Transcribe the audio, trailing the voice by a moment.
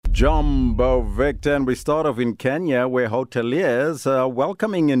Jumbo, Victor, and we start off in Kenya, where hoteliers are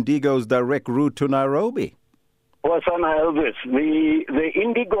welcoming Indigo's direct route to Nairobi. Well, son, Elvis, the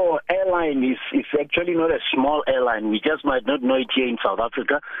Indigo airline is actually not a small airline. We just might not know it here in South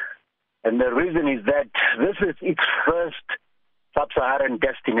Africa. And the reason is that this is its first sub-Saharan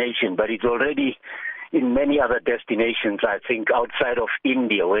destination, but it's already in many other destinations, I think, outside of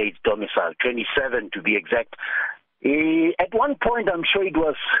India, where it's domiciled, 27 to be exact. At one point, I'm sure it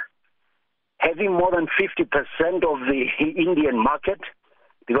was having more than 50% of the Indian market,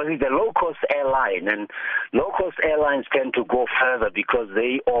 because it's a low-cost airline, and low-cost airlines tend to go further because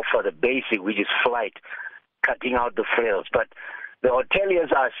they offer the basic, which is flight, cutting out the frills. But the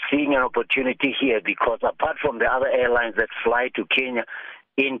hoteliers are seeing an opportunity here because apart from the other airlines that fly to Kenya,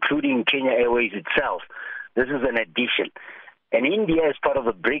 including Kenya Airways itself, this is an addition. And India, as part of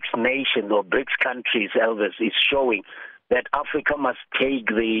the BRICS nation or BRICS countries, Elvis, is showing that Africa must take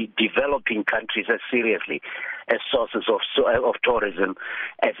the developing countries as seriously as sources of tourism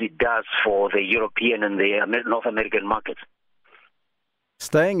as it does for the European and the North American markets.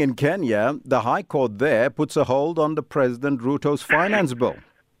 Staying in Kenya, the High Court there puts a hold on the President Ruto's finance bill.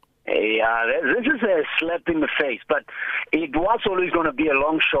 Yeah, this is a slap in the face, but it was always going to be a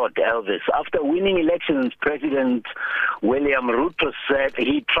long shot, Elvis. After winning elections, President William Ruto said,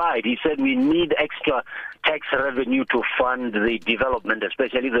 he said we need extra tax revenue to fund the development,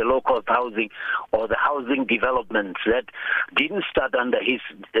 especially the low-cost housing or the housing developments that didn't start under his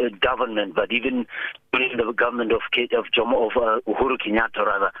government, but even during the government of Uhuru Kenyatta,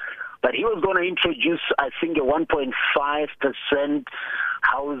 rather. But he was going to introduce, I think, a 1.5%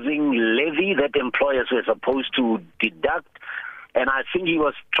 housing levy that employers were supposed to deduct. And I think he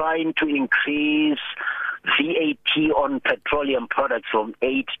was trying to increase VAT on petroleum products from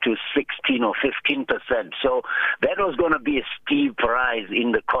 8 to 16 or 15%. So that was going to be a steep rise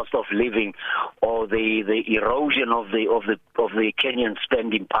in the cost of living or the erosion of the Kenyan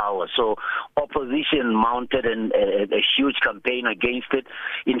spending power. So opposition mounted a huge campaign against it.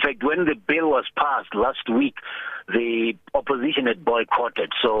 In fact, when the bill was passed last week, the opposition had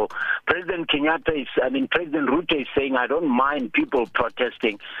boycotted. So President Ruto is saying, I don't mind people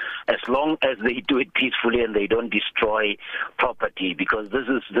protesting as long as they do it peacefully and they don't destroy property, because this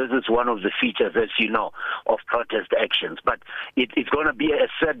is one of the features, as you know, of protest actions. But it's going to be a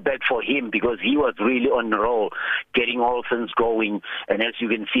setback for him because he was really on the roll, getting all things going, and as you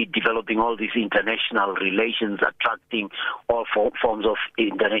can see, developing all these international relations, attracting all forms of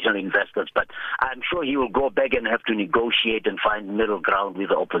international investors. But I'm sure he will go back and have to negotiate and find middle ground with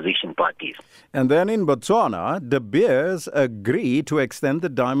the opposition parties. And then in Botswana, De Beers agreed to extend the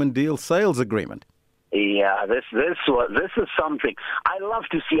Diamond Deal sales agreement. Yeah, this is something. I love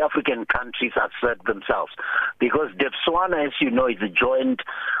to see African countries assert themselves, because Botswana, as you know, is a joint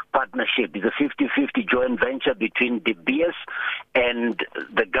partnership. It's a 50-50 joint venture between De Beers and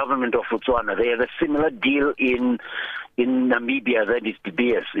the government of Botswana. They have a similar deal in Namibia that is De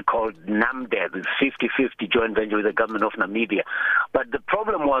Beers, called NAMDEB. It's 50-50 joint venture with the government of Namibia. But the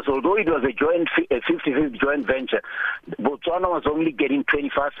problem was, although it was a 50-50 joint venture, Botswana was only getting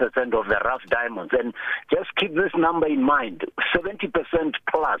 25% of the rough diamonds. And just keep this number in mind, 70%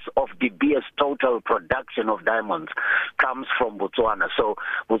 plus of De Beers' total production of diamonds comes from Botswana. So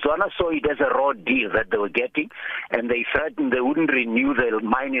Botswana saw it as a raw deal that they were getting, and they threatened they wouldn't renew their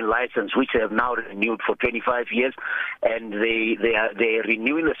mining license, which they have now renewed for 25 years. And they are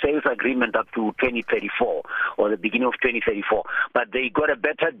renewing the sales agreement up to 2034 or the beginning of 2034. But they got a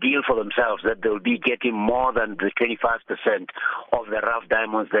better deal for themselves, that they'll be getting more than the 25% of the rough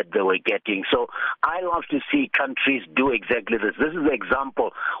diamonds that they were getting. So I love to see countries do exactly this. This is an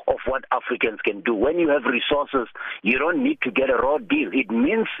example of what Africans can do. When you have resources, you don't need to get a raw deal. It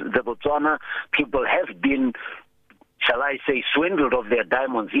means the Botswana people have been, shall I say, swindled of their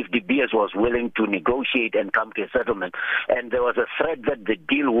diamonds if De Beers was willing to negotiate and come to a settlement. And there was a threat that the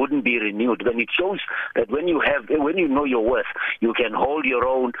deal wouldn't be renewed. Then it shows that when you know your worth, you can hold your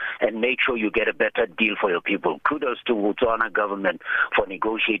own and make sure you get a better deal for your people. Kudos to Botswana government for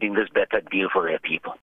negotiating this better deal for their people.